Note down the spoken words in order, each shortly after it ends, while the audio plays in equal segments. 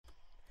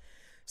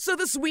So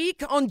this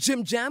week on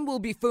Gym Jam, we'll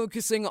be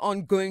focusing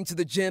on going to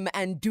the gym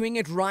and doing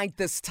it right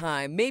this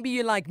time. Maybe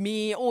you're like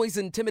me, always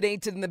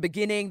intimidated in the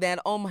beginning that,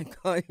 oh my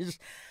gosh,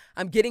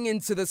 I'm getting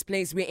into this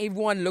place where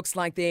everyone looks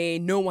like they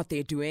know what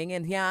they're doing.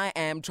 And here I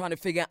am trying to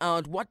figure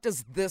out, what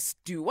does this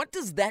do? What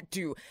does that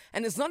do?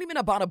 And it's not even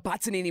about a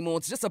button anymore.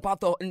 It's just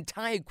about the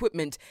entire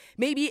equipment.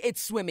 Maybe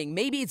it's swimming.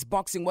 Maybe it's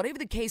boxing. Whatever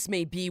the case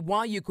may be,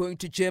 while you're going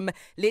to gym,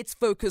 let's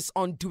focus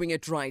on doing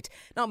it right.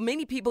 Now,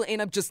 many people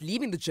end up just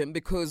leaving the gym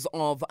because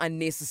of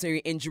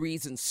unnecessary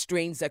injuries and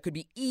strains that could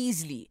be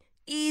easily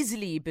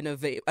been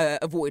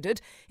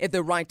avoided if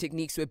the right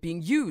techniques were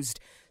being used.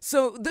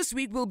 So this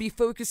week we'll be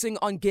focusing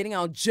on getting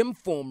our gym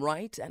form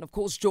right, and of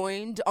course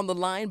joined on the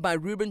line by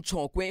Reuben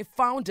Chokoe,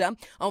 founder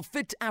of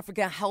Fit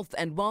Africa Health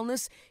and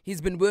Wellness.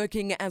 He's been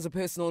working as a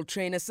personal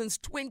trainer since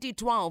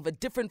 2012 at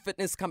different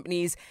fitness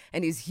companies,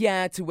 and he's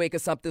here to wake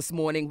us up this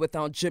morning with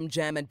our Gym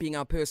Jam and being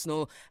our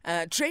personal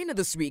trainer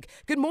this week.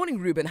 Good morning,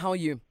 Reuben. How are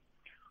you?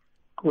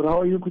 Good.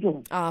 How are you?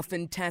 Good.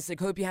 Fantastic.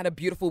 Hope you had a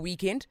beautiful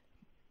weekend.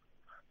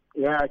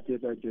 Yeah, I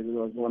did. It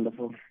was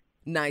wonderful.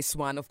 Nice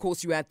one. Of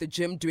course, you're at the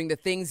gym doing the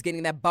things,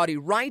 getting that body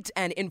right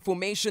and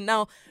information.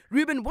 Now,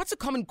 Reuben, what's a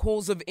common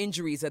cause of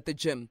injuries at the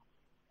gym?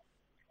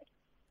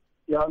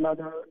 Yeah, now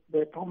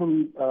the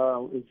problem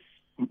is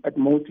at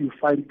most you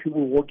find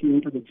people walking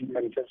into the gym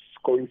and just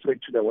going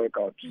straight to the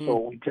workout. So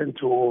we tend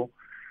to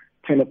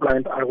turn a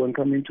blind eye when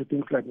coming to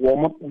things like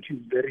warm-up, which is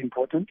very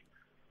important.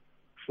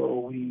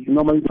 So we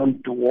normally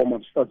don't do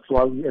warm-ups. That's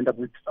why we end up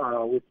with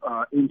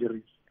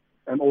injuries.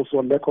 And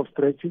also lack of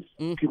stretches.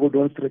 People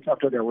don't stretch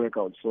after their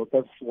workout. So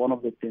that's one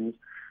of the things.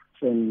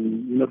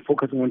 And you're not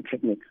focusing on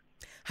technique.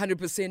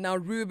 100%. Now,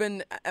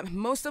 Reuben,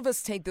 most of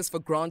us take this for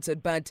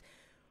granted, but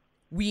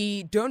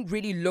we don't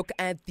really look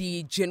at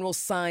the general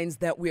signs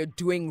that we're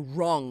doing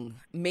wrong.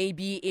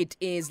 Maybe it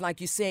is,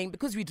 like you're saying,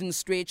 because we didn't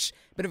stretch,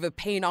 a bit of a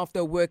pain after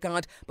a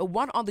workout. But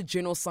what are the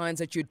general signs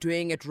that you're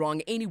doing it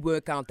wrong, any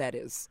workout that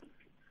is?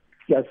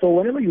 Yeah, so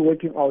whenever you're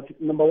working out,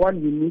 number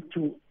one, you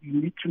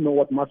need to know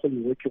what muscle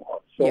you're working on.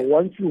 So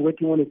once you're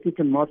working on a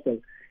certain muscle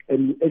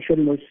and you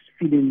actually not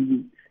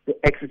feeling the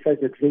exercise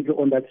exactly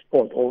on that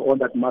spot or on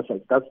that muscle,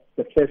 that's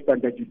the first time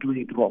that you do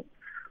it wrong.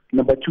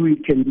 Number two,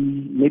 it can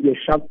be maybe a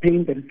sharp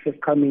pain that is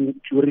just coming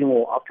during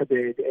or after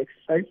the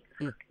exercise.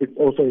 It's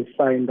also a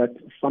sign that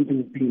something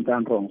is being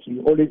done wrong. So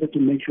you always have to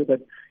make sure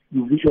that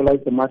you visualize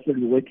the muscle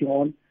you're working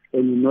on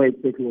and you know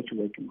exactly what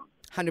you're working on.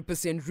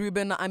 100%.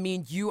 Reuben, I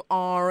mean, you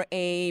are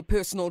a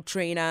personal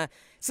trainer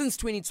since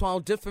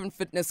 2012, different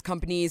fitness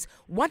companies.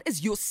 What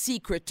is your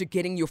secret to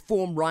getting your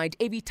form right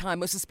every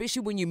time, most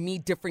especially when you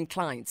meet different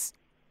clients?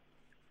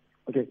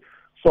 Okay,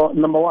 so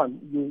number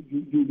one,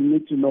 you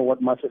need to know what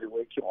muscle you're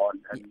working on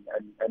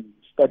and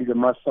study the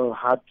muscle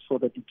hard so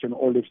that you can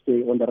always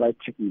stay on the right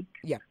technique.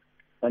 Yeah.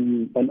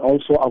 And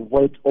also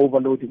avoid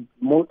overloading.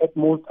 At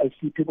most, I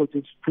see people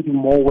just putting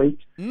more weight.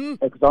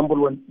 Example,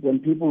 when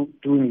people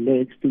doing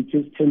legs, they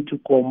just tend to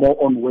go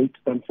more on weight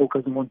than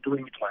focusing on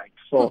doing it right.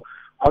 So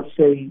I'd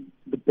say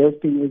the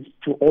best thing is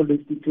to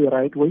always stick to the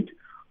right weight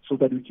so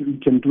that we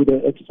can do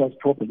the exercise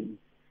properly.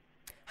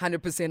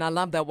 100%. I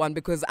love that one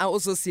because I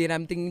also see it.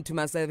 I'm thinking to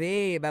myself,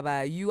 hey,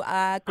 Baba, you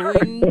are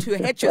going to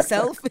hurt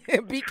yourself.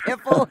 Be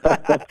careful.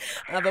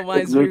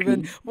 Otherwise,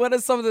 Reuben, what are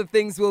some of the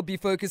things we'll be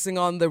focusing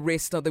on the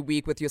rest of the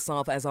week with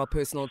yourself as our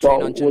personal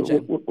trainer on Gym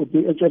Jam? We'll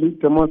be actually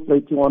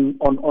demonstrating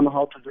on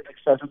how to do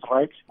exercises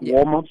right,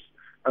 warm-ups,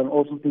 and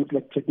also things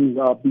like techniques.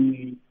 I'll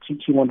be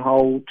teaching on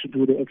how to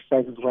do the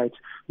exercises right.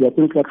 There are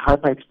things like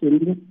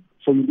hyperextending.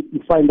 So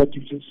you find that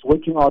you're just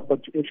working out, but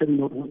you're actually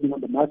not working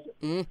on the muscle.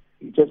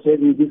 You're just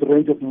having this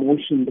range of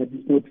motion that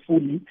is not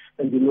fully,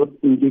 and you're not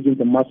engaging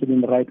the muscle in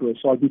the right way.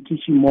 So I'll be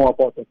teaching more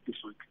about that this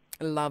week.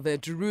 Love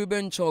it.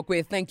 Reuben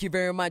Chokoe, thank you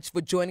very much for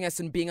joining us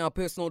and being our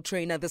personal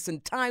trainer this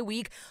entire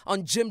week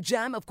on Gym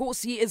Jam. Of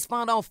course, he is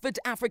founder of Fit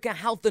Africa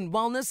Health and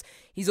Wellness.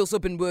 He's also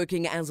been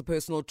working as a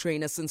personal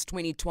trainer since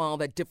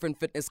 2012 at different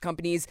fitness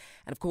companies.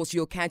 And of course,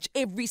 you'll catch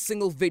every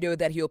single video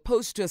that he'll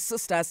post to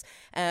assist us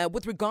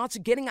with regard to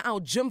getting our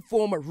gym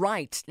form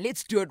right.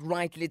 Let's do it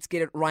right. Let's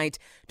get it right.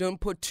 Don't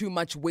put too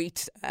much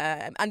weight.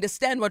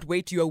 Understand what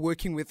weight you are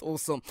working with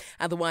also.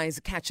 Otherwise,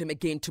 catch him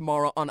again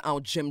tomorrow on our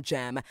Gym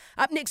Jam.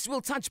 Up next,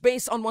 we'll touch base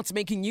on what's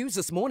making news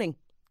this morning.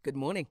 Good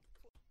morning.